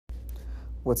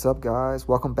What's up, guys?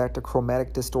 Welcome back to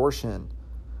Chromatic Distortion.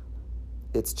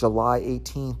 It's July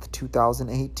 18th,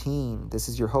 2018. This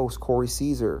is your host, Corey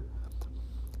Caesar.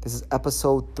 This is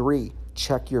episode 3.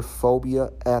 Check your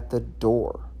phobia at the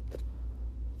door.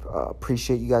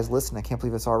 Appreciate you guys listening. I can't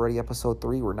believe it's already episode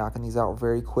 3. We're knocking these out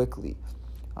very quickly.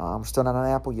 We're still not on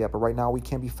Apple yet, but right now we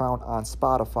can be found on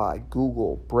Spotify,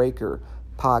 Google, Breaker,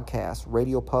 Podcast,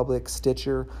 Radio Public,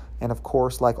 Stitcher, and of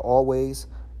course, like always,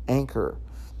 Anchor.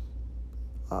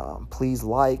 Please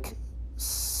like,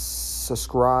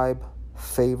 subscribe,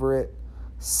 favorite,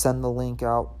 send the link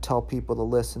out, tell people to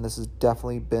listen. This has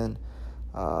definitely been,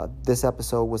 this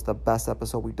episode was the best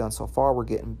episode we've done so far. We're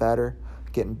getting better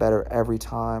every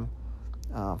time.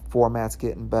 Format's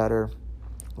getting better.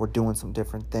 We're doing some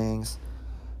different things.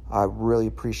 I really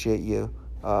appreciate you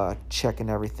checking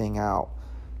everything out.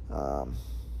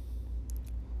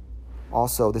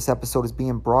 Also, this episode is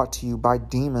being brought to you by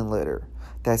Demon Litter.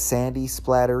 That sandy,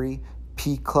 splattery,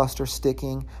 pea cluster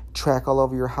sticking, track all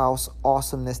over your house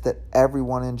awesomeness that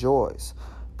everyone enjoys.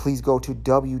 Please go to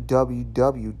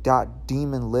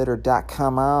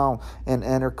www.demonlitter.com and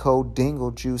enter code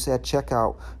DINGLEJUICE at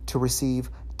checkout to receive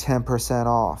 10%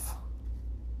 off.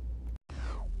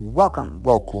 Welcome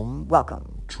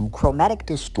to Chromatic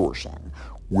Distortion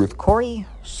with Corey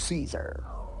Caesar.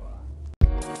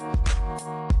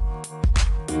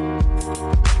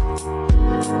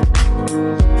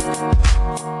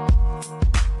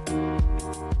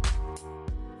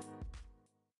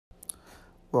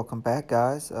 Welcome back,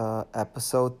 guys.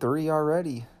 Episode 3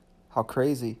 already. How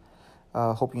crazy.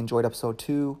 Hope you enjoyed episode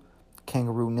 2,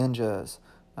 Kangaroo Ninjas.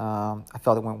 I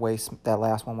felt that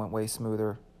last one went way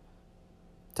smoother.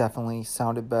 Definitely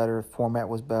sounded better. Format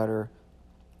was better.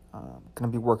 Going to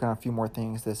be working on a few more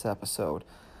things this episode.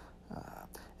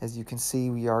 As you can see,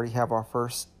 we already have our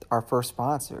first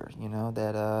sponsor. You know,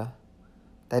 that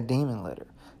Demon Litter.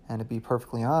 And to be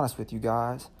perfectly honest with you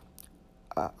guys,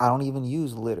 I don't even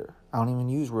use litter. I don't even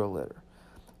use real litter.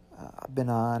 I've been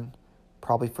on,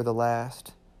 probably for the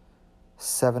last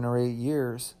 7 or 8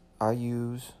 years, I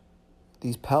use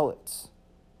these pellets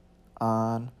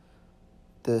on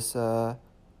this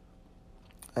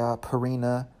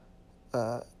Purina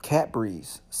cat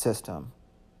breeze system,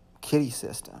 kitty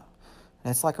system.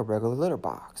 And it's like a regular litter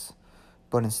box.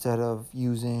 But instead of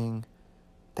using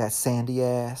that sandy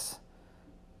ass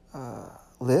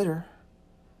litter,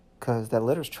 because that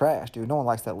litter's trash, dude. No one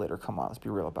likes that litter. Come on, let's be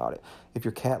real about it. If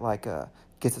your cat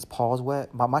gets its paws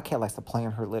wet, my cat likes to play in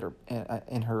her litter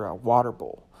in her water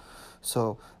bowl.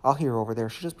 So I'll hear her over there.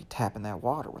 She'll just be tapping that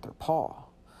water with her paw,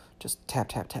 just tap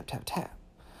tap tap tap tap.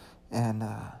 And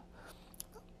I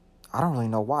don't really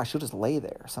know why. She'll just lay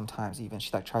there. Sometimes even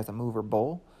she tries to move her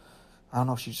bowl. I don't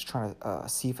know if she's just trying to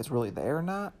see if it's really there or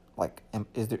not. Like,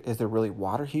 is there really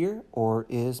water here, or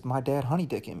is my dad honey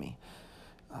dicking me?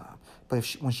 But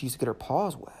when she used to get her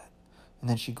paws wet, and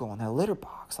then she'd go in that litter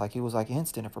box, like it was like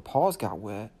instant. If her paws got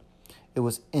wet, it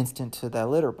was instant to that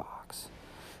litter box,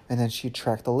 and then she'd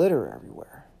track the litter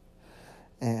everywhere,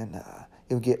 and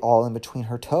it would get all in between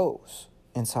her toes,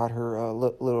 inside her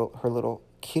little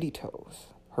kitty toes,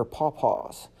 her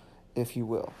paws, if you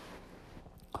will.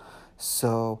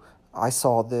 So I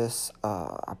saw this,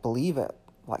 I believe at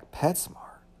like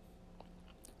PetSmart.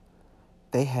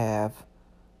 They have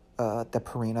the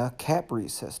Purina cat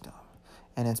breeze system,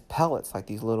 and it's pellets, like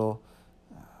these little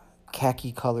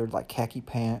khaki colored, like khaki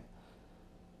pant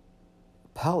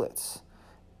pellets,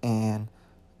 and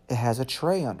it has a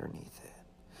tray underneath it,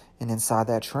 and inside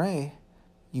that tray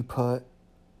you put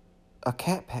a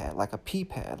cat pad, like a pee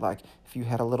pad. Like if you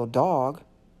had a little dog,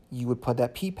 you would put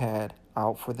that pee pad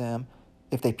out for them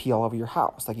if they pee all over your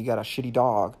house. Like you got a shitty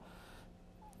dog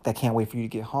that can't wait for you to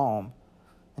get home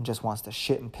and just wants to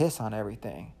shit and piss on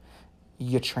everything.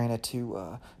 You train it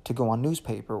to go on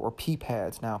newspaper or pee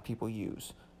pads now people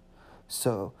use.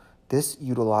 So this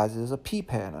utilizes a pee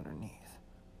pad underneath.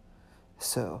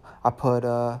 So I put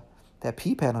that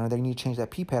pee pad under there. You need to change that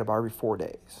pee pad about every 4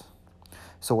 days.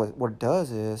 So what it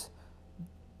does is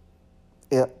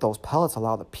those pellets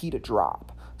allow the pee to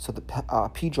drop. So the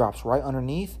pee drops right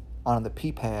underneath on the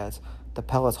pee pads. The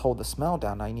pellets hold the smell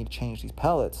down. Now you need to change these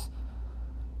pellets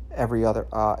every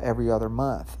other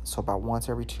month. So about once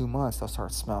every 2 months, they'll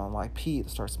start smelling like pee. They'll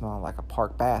start smelling like a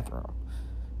park bathroom.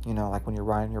 You know, like when you're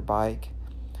riding your bike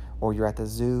or you're at the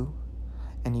zoo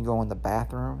and you go in the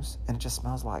bathrooms and it just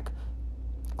smells like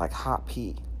hot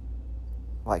pee.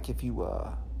 Like if you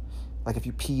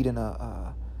peed in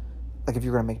like if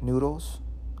you're gonna make noodles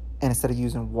and instead of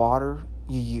using water,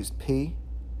 you used pee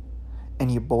and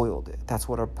you boiled it. That's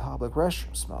what a public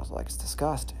restroom smells like. It's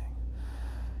disgusting.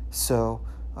 So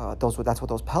that's what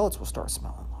those pellets will start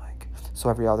smelling like. So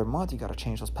every other month you got to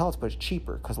change those pellets, but it's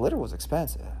cheaper because litter was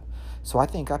expensive. So I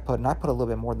think I put a little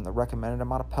bit more than the recommended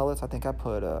amount of pellets. I think I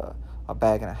put a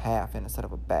bag and a half in instead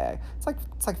of a bag. It's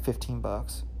like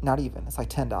 $15. Not even. It's like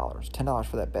 $10. $10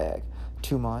 for that bag.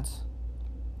 2 months.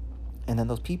 And then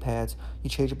those pee pads, you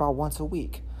change about once a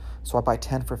week. So I buy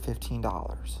 10 for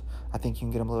 $15. I think you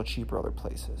can get them a little cheaper other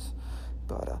places.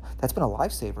 But that's been a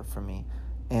lifesaver for me.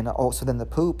 And so then the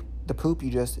poop you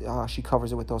just, she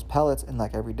covers it with those pellets, and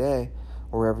like every day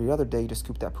or every other day, you just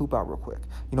scoop that poop out real quick.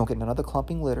 You don't get none of the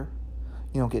clumping litter.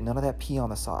 You don't get none of that pee on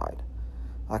the side.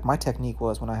 Like my technique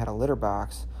was when I had a litter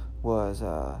box was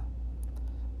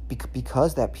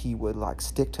because that pee would like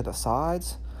stick to the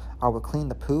sides, I would clean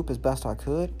the poop as best I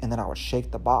could, and then I would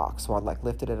shake the box. So I'd like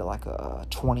lift it at like a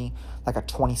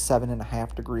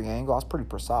 27.5 degree angle. I was pretty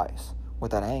precise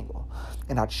with that angle.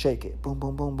 And I'd shake it, boom,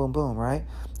 boom, boom, boom, boom, right?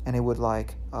 And it would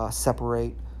like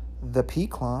separate the pee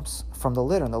clumps from the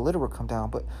litter, and the litter would come down.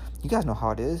 But you guys know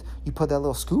how it is. You put that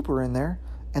little scooper in there,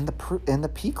 and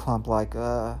the pee clump, like,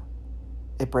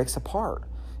 it breaks apart.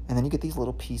 And then you get these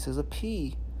little pieces of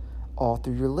pee all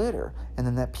through your litter. And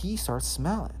then that pee starts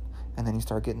smelling. And then you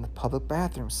start getting the public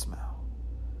bathroom smell.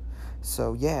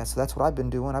 So, yeah, so that's what I've been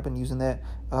doing. I've been using that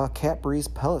Cat Breeze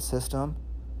pellet system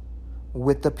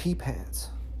with the pee pads.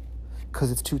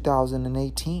 Because it's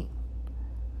 2018.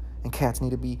 And cats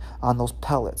need to be on those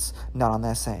pellets, not on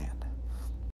that sand.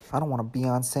 I don't want to be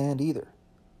on sand either.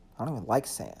 I don't even like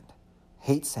sand.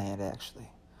 Hate sand,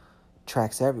 actually.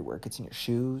 Tracks everywhere. Gets in your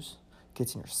shoes.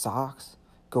 Gets in your socks.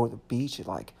 Go to the beach. It,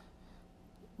 like,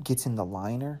 gets in the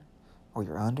liner. Or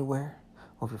your underwear.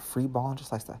 Or if you're free balling,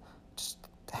 just likes to just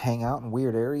hang out in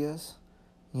weird areas.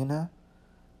 You know?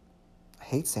 I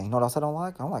hate sand. You know what else I don't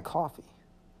like? I don't like coffee.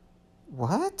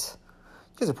 What?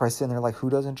 You guys are probably sitting there like, who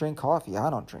doesn't drink coffee? I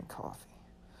don't drink coffee.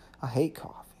 I hate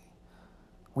coffee.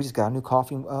 We just got a new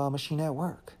coffee machine at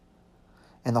work.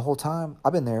 And the whole time,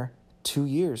 I've been there 2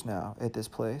 years now at this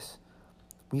place.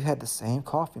 We've had the same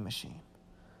coffee machine.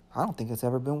 I don't think it's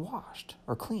ever been washed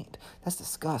or cleaned. That's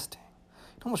disgusting.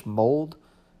 You know how much mold,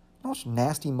 you know how much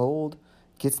nasty mold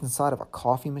gets inside of a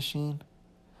coffee machine?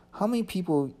 How many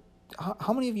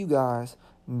of you guys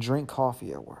drink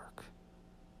coffee at work?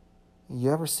 You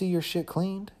ever see your shit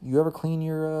cleaned? You ever clean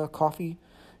your coffee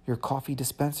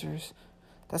dispensers?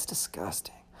 That's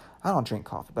disgusting. I don't drink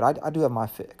coffee, but I do have my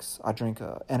fix. I drink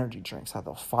energy drinks. I have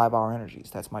those 5-hour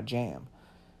energies. That's my jam.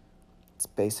 It's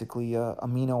basically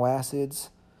amino acids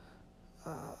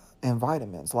and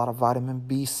vitamins. A lot of vitamin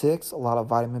B6, a lot of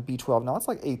vitamin B12. Now, it's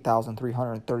like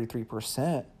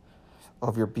 8,333%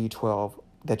 of your B12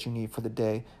 that you need for the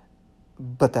day,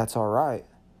 but that's all right.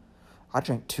 I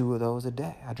drink 2 of those a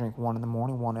day. I drink 1 in the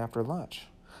morning, 1 after lunch.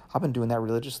 I've been doing that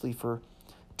religiously for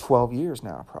 12 years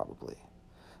now, probably.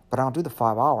 But I don't do the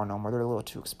 5-hour no more. They're a little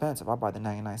too expensive. I buy the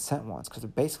 99-cent ones because they're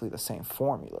basically the same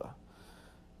formula.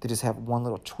 They just have one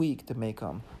little tweak to make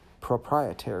them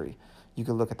proprietary. You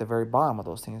can look at the very bottom of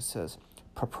those things. It says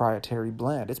proprietary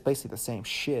blend. It's basically the same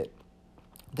shit.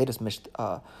 They just mix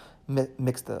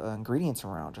the ingredients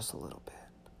around just a little bit.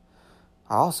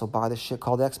 I also buy this shit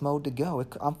called X Mode to go.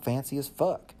 I'm fancy as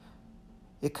fuck.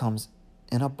 It comes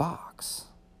in a box.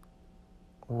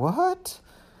 What?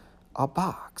 A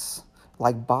box.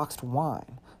 Like boxed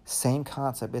wine. Same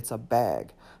concept. It's a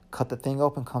bag. Cut the thing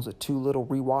open. Comes with 2 little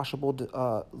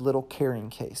rewashable little carrying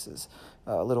cases.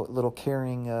 Little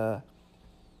carrying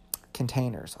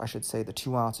containers. I should say the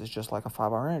 2 ounces, just like a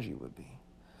 5-hour energy would be.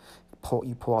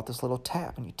 You pull out this little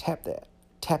tap and you tap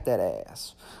that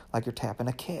ass like you're tapping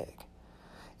a keg.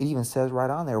 It even says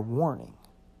right on there, warning,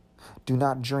 do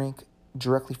not drink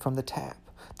directly from the tap.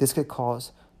 This could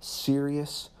cause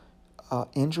serious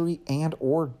injury and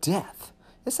or death.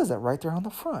 It says that right there on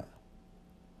the front.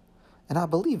 And I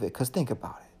believe it, because think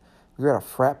about it. You're at a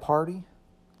frat party.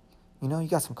 You know, you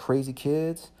got some crazy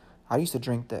kids. I used to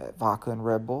drink that vodka and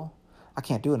Red Bull. I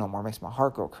can't do it no more. It makes my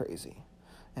heart go crazy.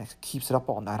 And it keeps it up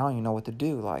all night. I don't even know what to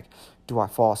do. Like, do I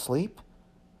fall asleep?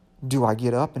 Do I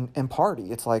get up and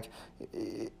party? It's like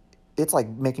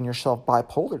making yourself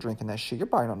bipolar drinking that shit. Your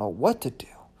body don't know what to do.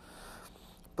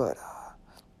 But,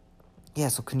 yeah,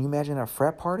 so can you imagine a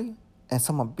frat party and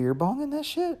someone beer bonging that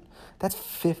shit? That's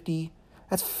 50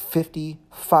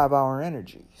 5-hour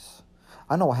energies.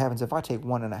 I know what happens if I take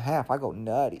 1.5. I go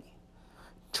nutty.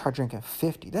 Try drinking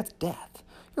 50. That's death.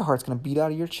 Your heart's going to beat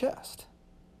out of your chest.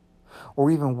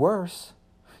 Or even worse,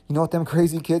 you know what them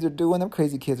crazy kids are doing? Them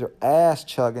crazy kids are ass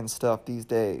chugging stuff these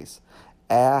days.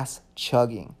 Ass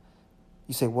chugging.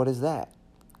 You say, what is that?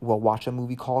 Well, watch a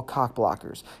movie called Cock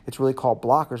Blockers. It's really called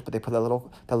Blockers, but they put that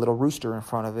little rooster in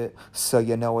front of it, so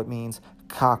you know it means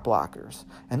cock blockers.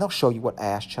 And they'll show you what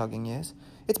ass chugging is.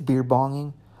 It's beer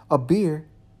bonging a beer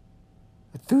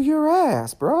through your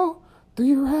ass, bro. Through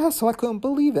your ass. So I couldn't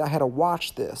believe it. I had to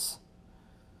watch this.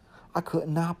 I could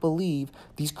not believe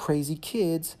these crazy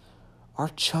kids are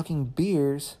chugging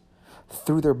beers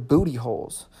through their booty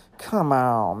holes. Come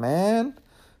on, man.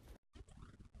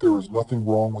 There is nothing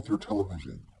wrong with your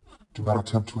television. Do not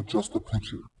attempt to adjust the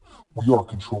picture. We are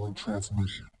controlling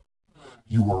transmission.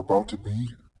 You are about to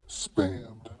be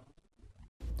spammed.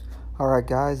 Alright,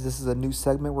 guys, this is a new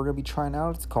segment we're going to be trying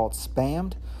out. It's called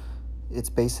Spammed. It's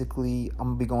basically, I'm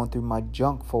going to be going through my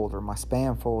junk folder, my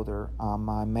spam folder on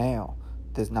my mail.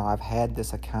 Now, I've had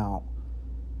this account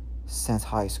since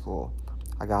high school.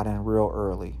 I got in real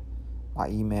early. My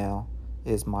email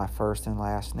is my first and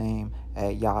last name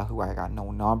at Yahoo. I got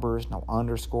no numbers, no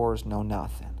underscores, no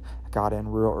nothing. I got in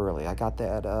real early. I got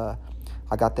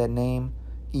that name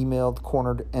emailed,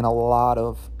 cornered in a lot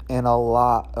of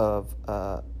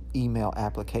email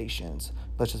applications.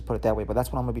 Let's just put it that way. But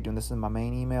that's what I'm gonna be doing. This is my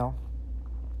main email.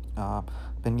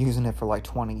 Been using it for like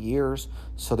 20 years,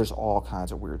 so there's all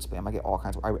kinds of weird spam. I get all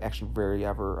kinds of. I actually rarely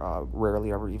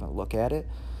ever even look at it.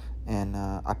 And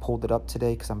I pulled it up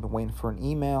today because I've been waiting for an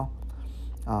email.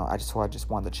 I just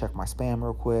wanted to check my spam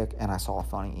real quick, and I saw a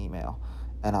funny email,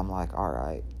 and I'm like, all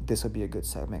right, this would be a good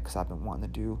segment because I've been wanting to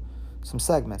do some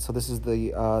segments. So this is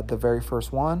the very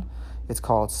first one. It's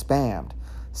called Spammed.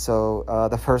 So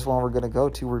the first one we're gonna go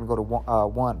to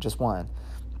one,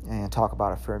 and talk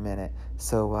about it for a minute.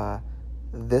 So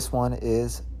this one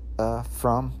is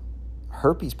from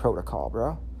Herpes Protocol,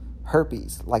 bro.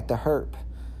 Herpes, like the herp.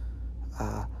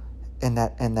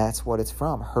 And that's what it's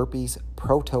from, Herpes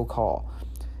Protocol.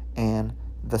 And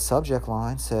the subject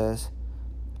line says,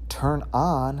 turn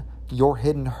on your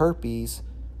hidden herpes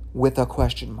with a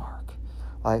question mark.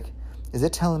 Like, is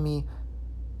it telling me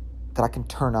that I can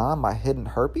turn on my hidden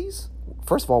herpes?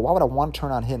 First of all, why would I want to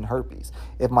turn on hidden herpes?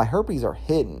 If my herpes are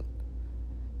hidden,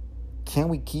 can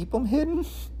we keep them hidden?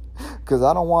 Because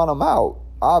I don't want them out,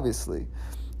 obviously.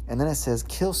 And then it says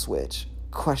kill switch,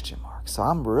 question mark. So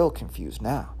I'm real confused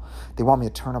now. They want me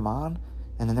to turn them on,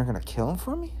 and then they're going to kill them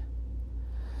for me?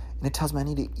 And it tells me I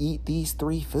need to eat these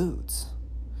 3 foods.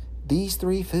 These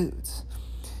 3 foods.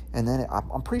 And then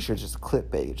I'm pretty sure it's just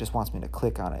clickbait. It just wants me to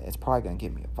click on it. It's probably going to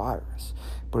give me a virus.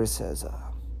 But it says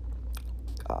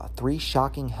 3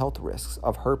 shocking health risks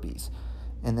of herpes.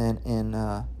 And then in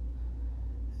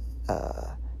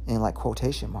like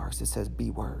quotation marks, it says,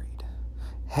 be worried.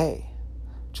 Hey,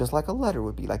 just like a letter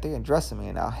would be, like they're addressing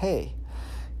me now. Hey,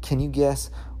 can you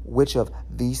guess which of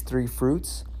these 3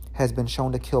 fruits has been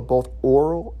shown to kill both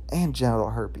oral and genital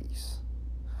herpes?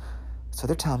 So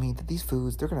they're telling me that these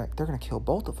foods, they're gonna kill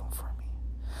both of them for me.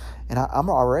 And I'm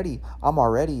already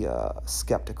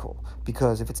skeptical,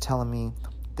 because if it's telling me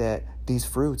that these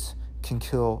fruits can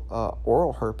kill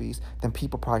oral herpes, then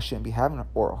people probably shouldn't be having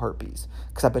oral herpes.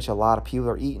 Because I bet you a lot of people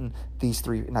are eating these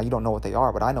 3. Now, you don't know what they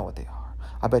are, but I know what they are.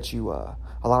 I bet you a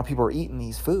lot of people are eating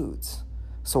these foods.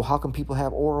 So how can people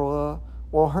have oral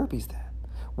herpes then?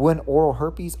 Wouldn't oral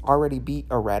herpes already be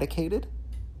eradicated?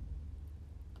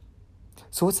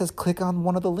 So it says click on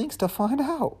one of the links to find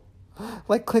out.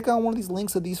 Like, click on one of these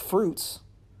links of these fruits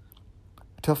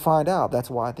to find out. That's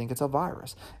why I think it's a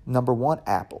virus. Number 1,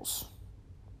 apples.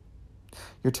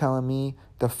 You're telling me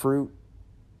the fruit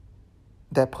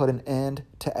that put an end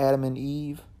to Adam and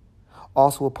Eve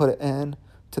also will put an end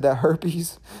to that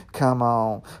herpes? Come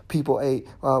on. People ate,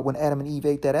 when Adam and Eve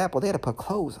ate that apple, they had to put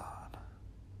clothes on.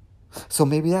 So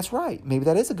maybe that's right. Maybe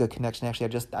that is a good connection.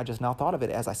 Actually, I just now thought of it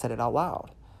as I said it out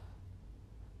loud.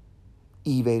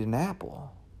 Eve ate an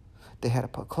apple. They had to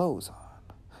put clothes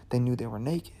on. They knew they were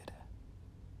naked.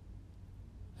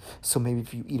 So maybe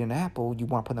if you eat an apple, you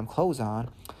want to put them clothes on.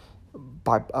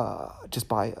 By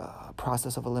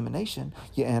process of elimination,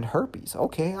 you end herpes.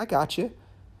 Okay, I got you.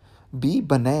 B,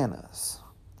 bananas.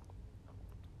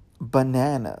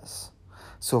 Bananas.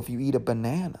 So if you eat a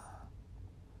banana,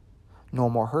 no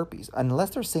more herpes. Unless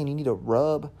they're saying you need to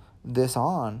rub this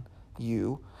on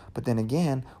you. But then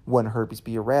again, wouldn't herpes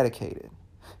be eradicated?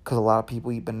 Because a lot of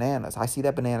people eat bananas. I see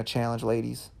that banana challenge,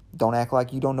 ladies. Don't act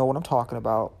like you don't know what I'm talking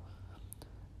about.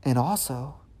 And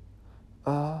also,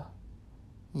 the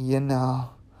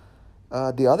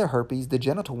other herpes, the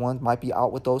genital ones, might be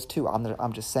out with those too.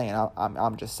 I'm just saying. I'm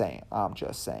just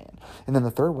saying. And then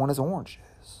the third one is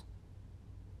oranges.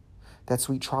 That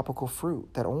sweet tropical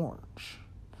fruit, that orange,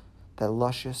 that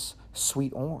luscious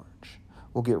sweet orange,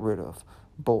 will get rid of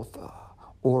both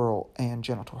oral and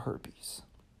genital herpes.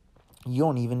 You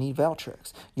don't even need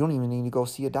Valtrex. You don't even need to go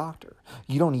see a doctor.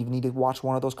 You don't even need to watch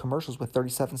one of those commercials with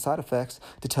 37 side effects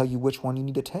to tell you which one you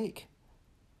need to take.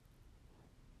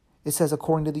 It says,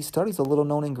 according to these studies, a little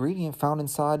known ingredient found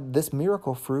inside this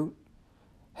miracle fruit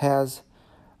has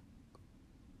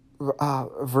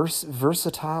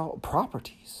versatile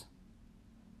properties.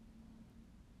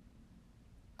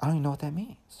 I don't even know what that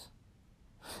means.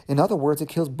 In other words, it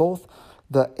kills both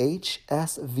the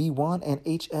HSV1 and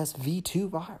HSV2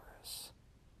 virus.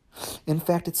 In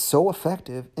fact, it's so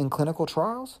effective in clinical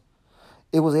trials,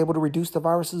 it was able to reduce the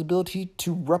virus's ability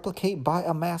to replicate by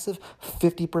a massive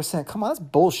 50%. Come on, that's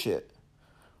bullshit.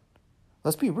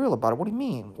 Let's be real about it. What do you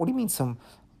mean? What do you mean some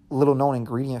little known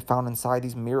ingredient found inside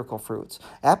these miracle fruits?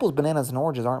 Apples, bananas, and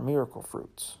oranges aren't miracle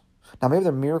fruits. Now, maybe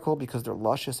they're miracle because they're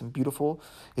luscious and beautiful.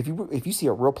 If you see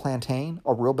a real plantain,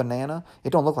 a real banana, it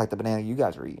don't look like the banana you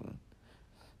guys are eating.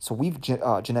 So we've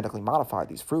genetically modified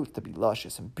these fruits to be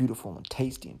luscious and beautiful and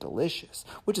tasty and delicious,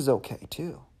 which is okay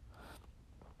too.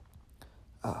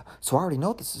 So I already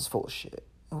know this is full of shit.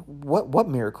 What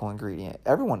miracle ingredient?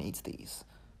 Everyone eats these.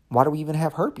 Why do we even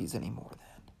have herpes anymore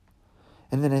then?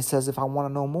 And then it says, if I want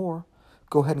to know more,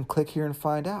 go ahead and click here and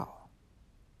find out.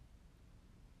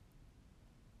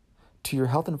 To your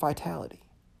health and vitality.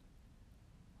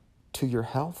 To your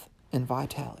health and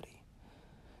vitality.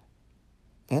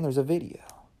 And there's a video.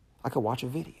 I could watch a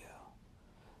video.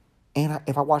 And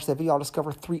if I watch that video, I'll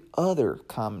discover 3 other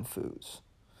common foods.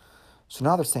 So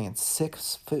now they're saying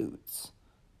 6 foods.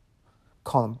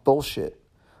 Calling bullshit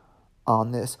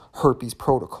on this herpes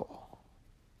protocol.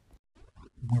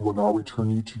 We will now return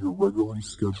you to your regularly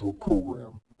scheduled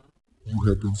program. You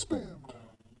have been spammed.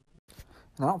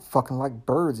 And I don't fucking like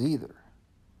birds either.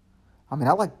 I mean,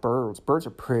 I like birds. Birds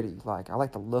are pretty. Like, I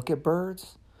like to look at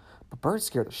birds. But birds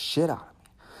scare the shit out of me.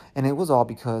 And it was all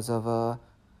because of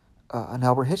an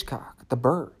Alfred Hitchcock, The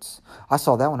Birds. I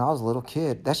saw that when I was a little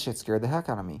kid. That shit scared the heck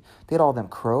out of me. They had all them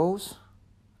crows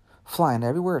flying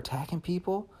everywhere, attacking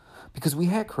people. Because we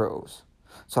had crows.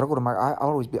 So I'd go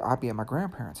to I'd be at my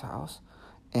grandparents' house.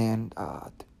 And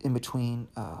in between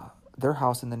their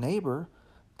house and the neighbor,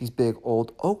 these big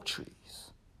old oak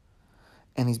trees.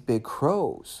 And these big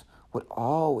crows would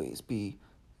always be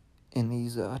in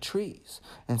these trees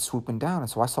and swooping down. And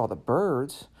so I saw the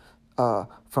birds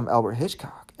from Alfred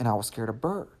Hitchcock, and I was scared of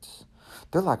birds.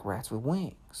 They're like rats with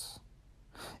wings.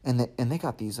 And they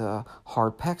got these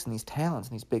hard pecks and these talons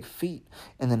and these big feet.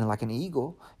 And then like an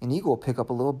eagle will pick up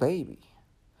a little baby,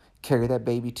 carry that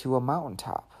baby to a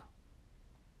mountaintop.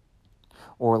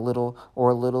 Or a little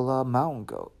mountain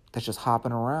goat that's just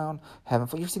hopping around, having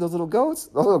fun. You ever see those little goats?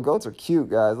 Those little goats are cute,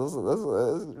 guys.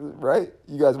 Those, right?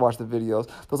 You guys watch the videos.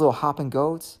 Those little hopping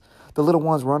goats. The little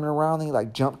ones running around, they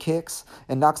like jump kicks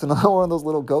and knocks another one of those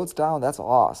little goats down. That's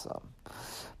awesome.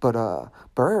 But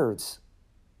birds,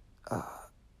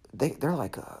 they're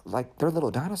like they're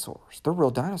little dinosaurs. They're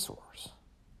real dinosaurs.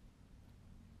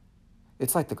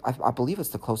 It's like I believe it's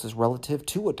the closest relative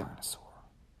to a dinosaur.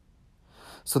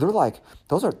 So they're like,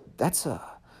 that's a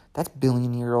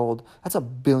billion-year-old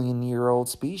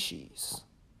species.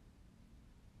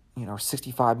 You know,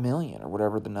 65 million or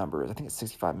whatever the number is. I think it's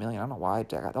 65 million. I don't know why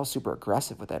that was super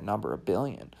aggressive with that number, a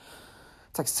billion.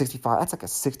 It's like 65. That's like a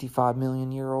 65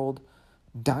 million-year-old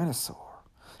dinosaur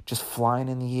just flying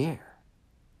in the air.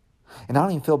 And I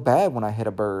don't even feel bad when I hit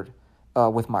a bird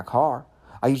with my car.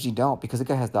 I usually don't, because it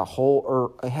has that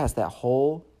whole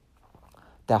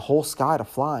sky to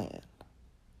fly in.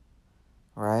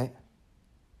 Right?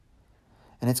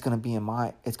 And it's gonna be in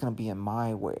my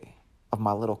way of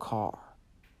my little car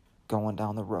going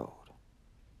down the road.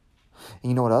 And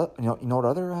you know what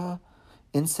other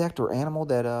insect or animal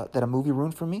that a movie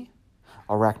ruined for me?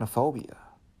 Arachnophobia.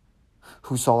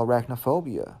 Who saw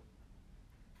arachnophobia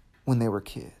when they were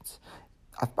kids?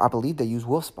 I believe they used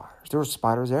wolf spiders. There were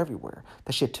spiders everywhere.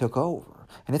 That shit took over.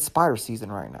 And it's spider season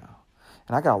right now.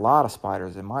 And I got a lot of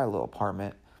spiders in my little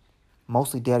apartment.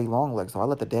 Mostly daddy longlegs, though. I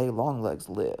let the daddy longlegs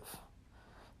live.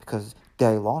 Because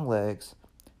daddy longlegs,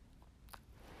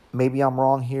 maybe I'm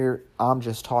wrong here. I'm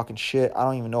just talking shit. I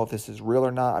don't even know if this is real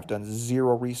or not. I've done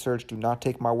zero research. Do not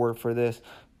take my word for this.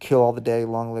 Kill all the daddy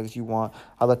longlegs you want.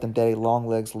 I let them daddy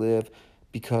longlegs live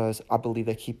because I believe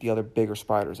they keep the other bigger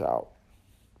spiders out.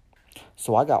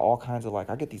 So I got all kinds of,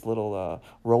 I get these little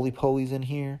roly-polies in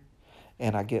here.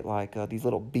 And I get these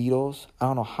little beetles. I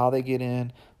don't know how they get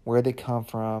in, where they come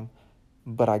from.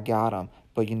 But I got them.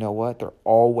 But you know what? They're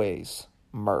always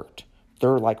murked.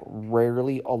 They're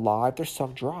rarely alive. They're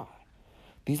sucked dry.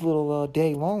 These little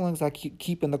day longlegs I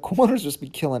keep in the corners just be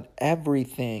killing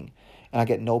everything. And I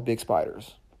get no big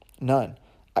spiders. None.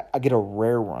 I get a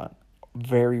rare one.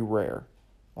 Very rare.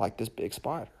 Like this big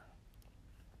spider.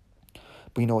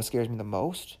 But you know what scares me the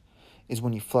most? Is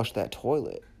when you flush that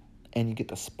toilet and you get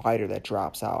the spider that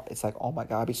drops out. It's like, oh my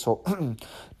God. So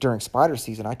during spider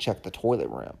season, I check the toilet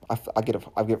rim.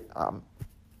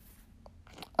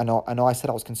 I know I said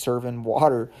I was conserving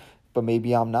water, but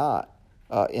maybe I'm not.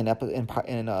 In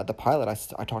the pilot,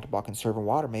 I talked about conserving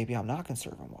water. Maybe I'm not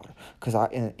conserving water because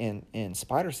in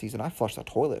spider season I flush the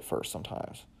toilet first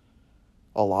sometimes.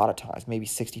 A lot of times, maybe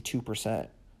 62%.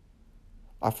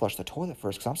 I flush the toilet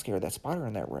first because I'm scared of that spider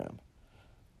in that rim.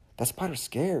 That spider's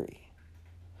scary.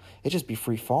 It just be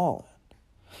free falling.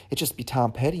 It just be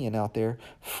Tom Pettying out there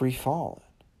free falling.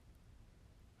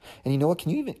 And you know what?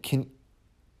 Can you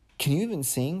even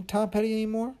sing Tom Petty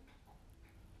anymore?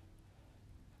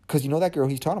 Because you know that girl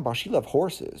he's talking about, she loved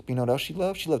horses. But you know what else she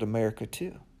loved? She loved America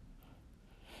too.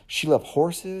 She loved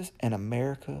horses and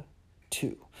America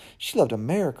too. She loved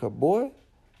America, boy.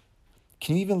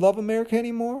 Can you even love America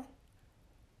anymore?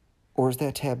 Or is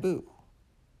that taboo?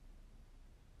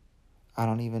 I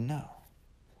don't even know.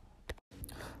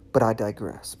 But I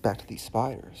digress. Back to these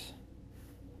spiders.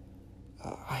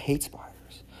 I hate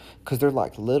spiders because they're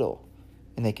like little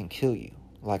and they can kill you.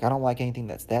 Like, I don't like anything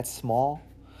that's that small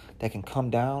that can come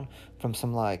down from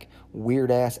some like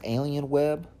weird ass alien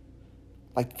web.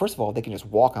 Like, first of all, they can just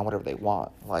walk on whatever they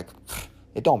want. Like,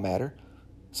 it don't matter.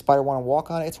 Spider want to walk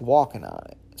on it, it's walking on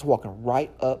it. It's walking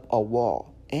right up a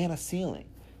wall and a ceiling.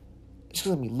 It's just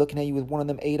gonna be looking at you with one of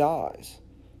them 8 eyes,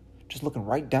 just looking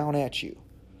right down at you.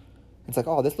 It's like,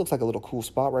 oh, this looks like a little cool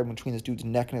spot right between this dude's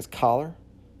neck and his collar.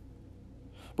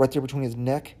 Right there between his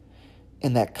neck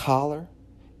and that collar.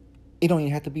 It don't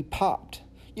even have to be popped.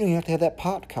 You don't even have to have that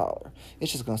popped collar.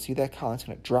 It's just going to see that collar. It's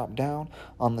going to drop down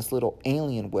on this little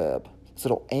alien web, this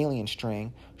little alien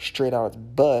string, straight out its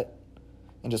butt,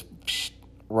 and just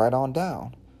right on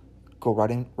down. Go right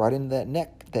into that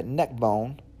neck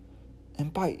bone,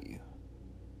 and bite you.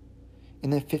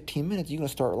 And then 15 minutes, you're going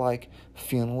to start, like,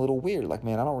 feeling a little weird. Like,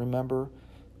 man, I don't remember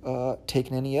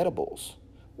taking any edibles.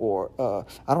 Or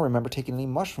I don't remember taking any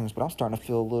mushrooms, but I'm starting to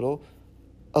feel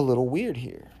a little weird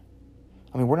here.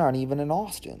 I mean, we're not even in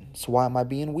Austin, so why am I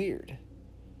being weird?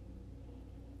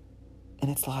 And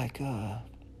it's like,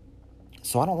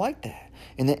 so I don't like that.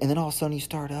 And then all of a sudden you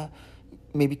start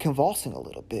maybe convulsing a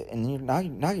little bit, and then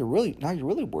now you're really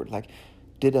worried. Like,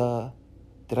 did I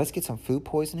just get some food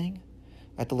poisoning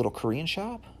at the little Korean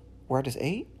shop where I just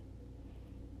ate?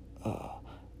 I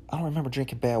don't remember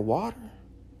drinking bad water.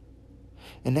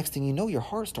 And next thing you know, your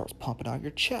heart starts pumping out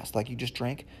your chest like you just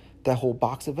drank that whole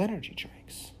box of energy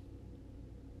drinks.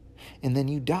 And then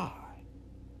you die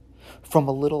from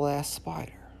a little ass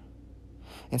spider.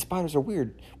 And spiders are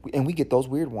weird. And we get those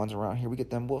weird ones around here. We get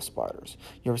them wolf spiders.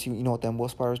 You know what them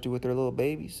wolf spiders do with their little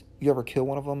babies? You ever kill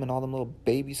one of them and all them little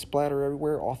babies splatter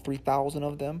everywhere? All 3,000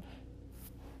 of them?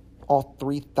 All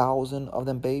 3,000 of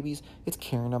them babies? It's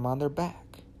carrying them on their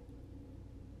back.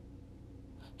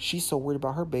 She's so worried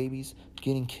about her babies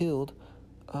getting killed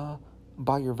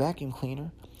by your vacuum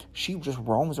cleaner. She just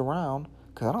roams around.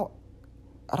 Because I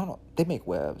don't know. They make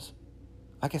webs.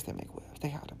 I guess they make webs. They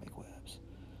have to make webs.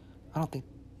 I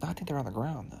think they're on the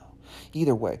ground, though.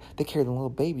 Either way, they carry the little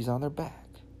babies on their back.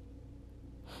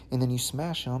 And then you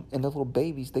smash them, and the little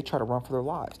babies, they try to run for their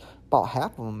lives. About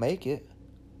half of them make it.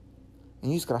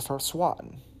 And you just got to start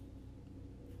swatting.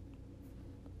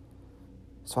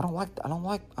 So I don't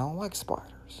like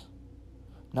spiders.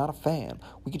 Not a fan.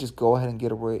 We could just go ahead and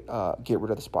get rid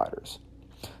of the spiders.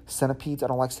 Centipedes, I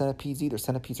don't like centipedes either.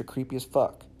 Centipedes are creepy as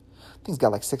fuck. Things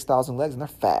got like 6,000 legs and they're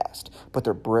fast, but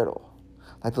they're brittle.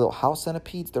 Like the little house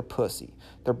centipedes, they're pussy.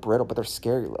 They're brittle, but they're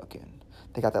scary looking.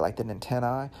 They got that like the antennae.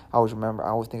 I always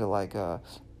think of like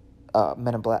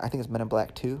Men in Black. I think it's Men in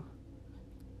Black 2.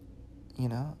 You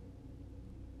know?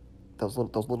 Those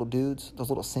little dudes, those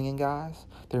little singing guys,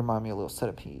 they remind me of little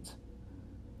centipedes.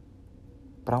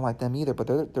 But I don't like them either. But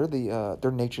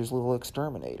they're nature's little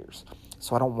exterminators.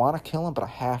 So I don't want to kill them, but I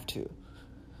have to,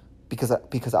 because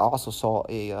I also saw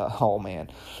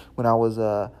when I was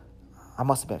I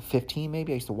must have been 15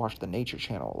 maybe. I used to watch the Nature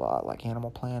Channel a lot, like Animal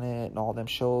Planet and all them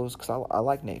shows, because I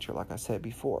like nature, like I said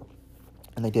before.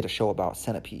 And they did a show about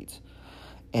centipedes,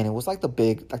 and it was like the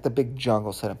big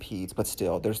jungle centipedes, but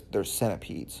still there's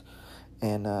centipedes.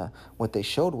 And what they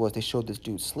showed this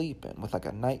dude sleeping with like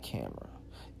a night camera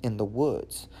in the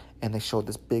woods, and they showed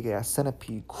this big ass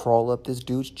centipede crawl up this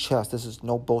dude's chest. This is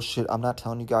no bullshit. I'm not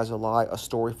telling you guys a lie, a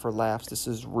story for laughs. This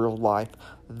is real life.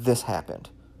 This happened.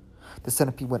 The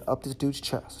centipede went up this dude's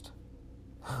chest,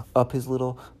 up his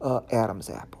little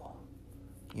Adam's apple,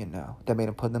 you know, that made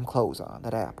him put them clothes on,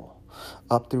 that apple,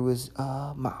 up through his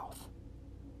mouth,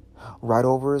 right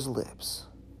over his lips.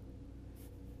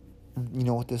 You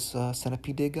know what this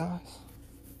centipede did, guys?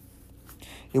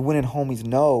 It went in homie's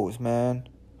nose, man.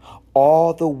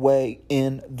 All the way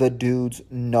in the dude's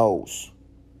nose.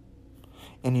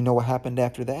 And you know what happened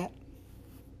after that?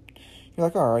 You're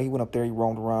like, all right, he went up there, he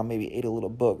roamed around, maybe ate a little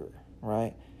booger,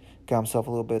 right? Got himself a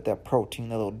little bit of that protein,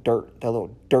 that little dirt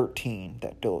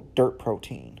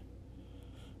protein.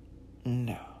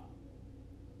 No.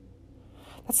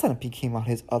 That centipede came out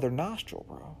his other nostril,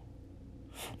 bro.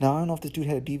 Now, I don't know if this dude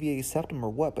had a deviated septum or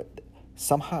what, but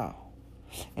somehow,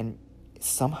 that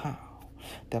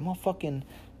motherfucking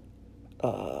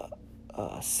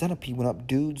centipede went up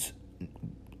dude's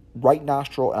right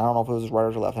nostril, and I don't know if it was his right or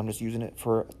his left, I'm just using it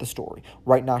for the story.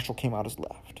 Right nostril came out his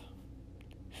left.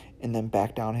 And then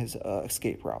back down his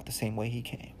escape route the same way he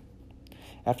came.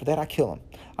 After that, I kill him.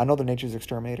 I know they're nature's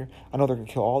exterminator. I know they're going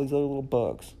to kill all these other little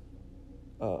bugs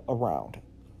around.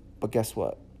 But guess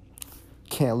what?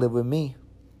 Can't live with me.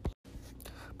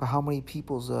 But how many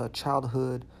people's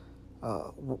childhood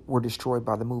were destroyed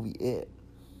by the movie It?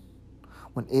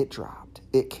 When It dropped,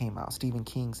 It came out, Stephen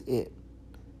King's It.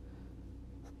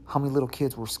 How many little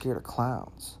kids were scared of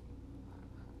clowns?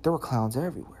 There were clowns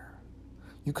everywhere.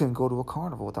 You couldn't go to a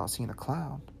carnival without seeing a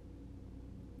clown.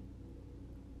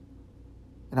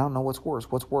 And I don't know what's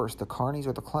worse. What's worse, the carnies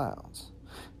or the clowns?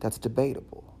 That's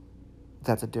debatable.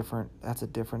 That's a different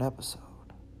episode.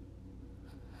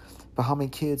 But how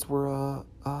many kids were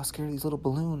scared of these little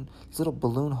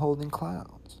balloon holding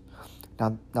clowns?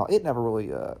 Now it never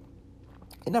really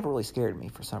scared me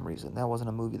for some reason. That wasn't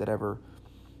a movie that never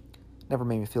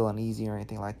made me feel uneasy or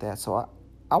anything like that. So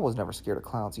I was never scared of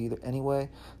clowns either. Anyway,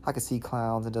 I could see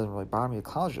clowns. It doesn't really bother me. The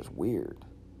clowns are just weird.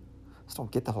 I just don't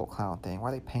get the whole clown thing. Why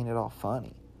are they painted all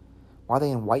funny? Why are they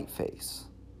in whiteface?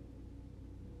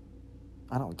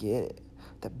 I don't get it.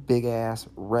 That big ass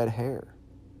red hair.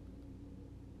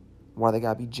 Why they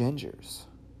gotta be gingers?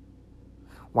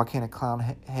 Why can't a clown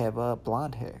have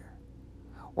blonde hair?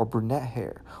 Or brunette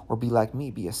hair? Or be like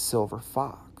me, be a silver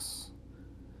fox?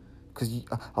 Because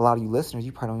a lot of you listeners,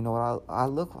 you probably don't even know what I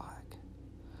look like.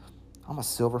 I'm a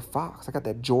silver fox. I got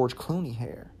that George Clooney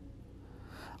hair.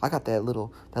 I got that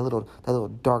little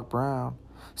dark brown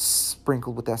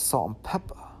sprinkled with that salt and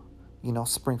pepper,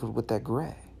 sprinkled with that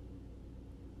gray.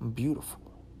 I'm beautiful.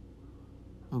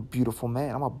 I'm a beautiful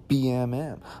man. I'm a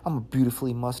BMM. I'm a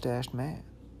beautifully mustached man.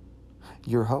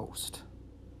 Your host,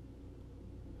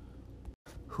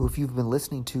 who, if you've been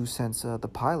listening to since the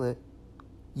pilot,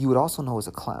 you would also know as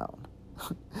a clown.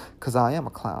 Because I am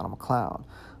a clown. I'm a clown.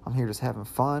 I'm here just having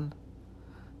fun.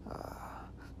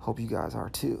 Hope you guys are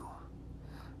too.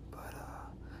 But,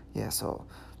 yeah, so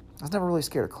I was never really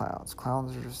scared of clowns.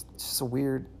 Clowns are just a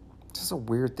weird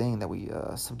thing that we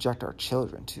subject our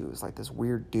children to. It's like this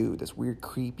weird dude, this weird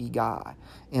creepy guy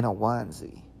in a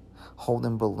onesie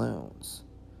holding balloons.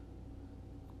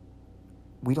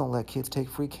 We don't let kids take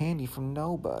free candy from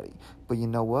nobody. But you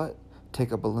know what?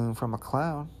 Take a balloon from a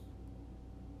clown.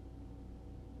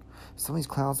 Some of these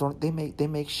clowns they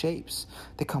make shapes.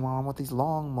 They come on with these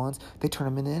long ones. They turn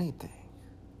them into anything.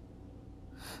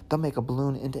 They'll make a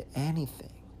balloon into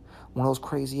anything. One of those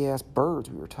crazy ass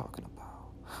birds we were talking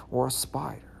about. Or a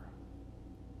spider.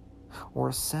 Or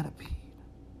a centipede.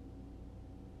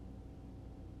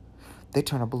 They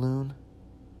turn a balloon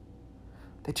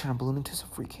into some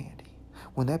free candy.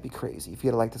 Wouldn't that be crazy? If you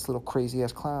had like this little crazy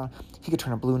ass clown, he could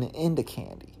turn a balloon into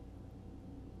candy.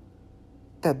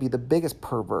 That'd be the biggest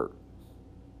pervert.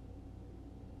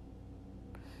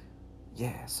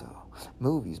 Yeah, so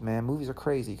movies, man. Movies are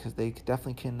crazy because they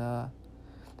definitely can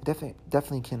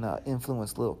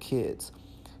influence little kids,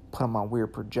 put them on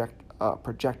weird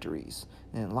trajectories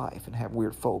in life, and have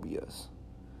weird phobias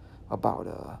about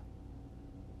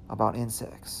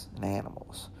insects and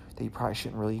animals that you probably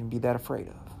shouldn't really even be that afraid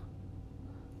of.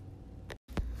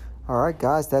 All right,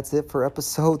 guys, that's it for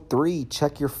episode 3.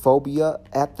 Check your phobia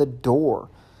at the door.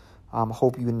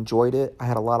 Hope you enjoyed it. I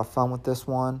had a lot of fun with this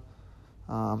one.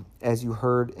 As you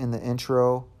heard in the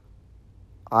intro,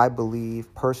 I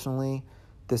believe personally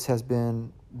this has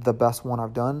been the best one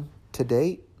I've done to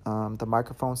date. The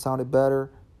microphone sounded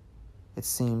better. It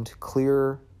seemed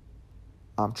clearer.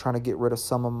 I'm trying to get rid of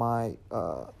some of my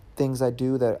things I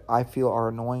do that I feel are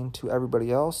annoying to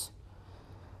everybody else.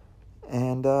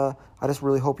 And I just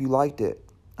really hope you liked it.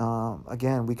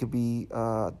 Again, we could be,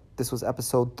 this was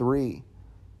episode 3.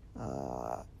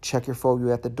 Check your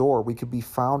phobia at the door. We could be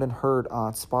found and heard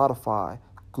on Spotify,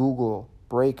 Google,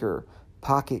 Breaker,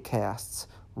 Pocket Casts,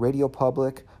 Radio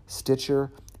Public,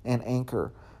 Stitcher, and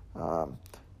Anchor.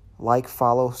 Like,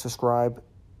 follow, subscribe,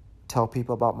 tell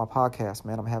people about my podcast,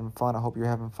 man. I'm having fun. I hope you're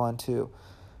having fun too.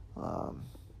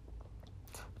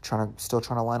 Still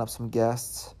trying to line up some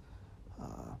guests.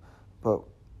 But,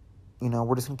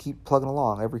 we're just going to keep plugging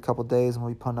along. Every couple of days and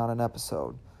we'll be putting out an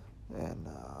episode. And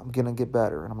I'm going to get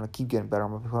better, and I'm going to keep getting better.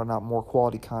 I'm going to be putting out more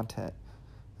quality content.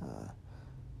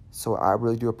 So I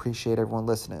really do appreciate everyone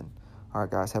listening. All right,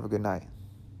 guys, have a good night.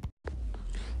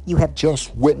 You have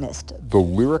just witnessed the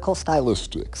lyrical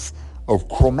stylistics of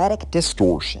Chromatic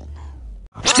Distortion.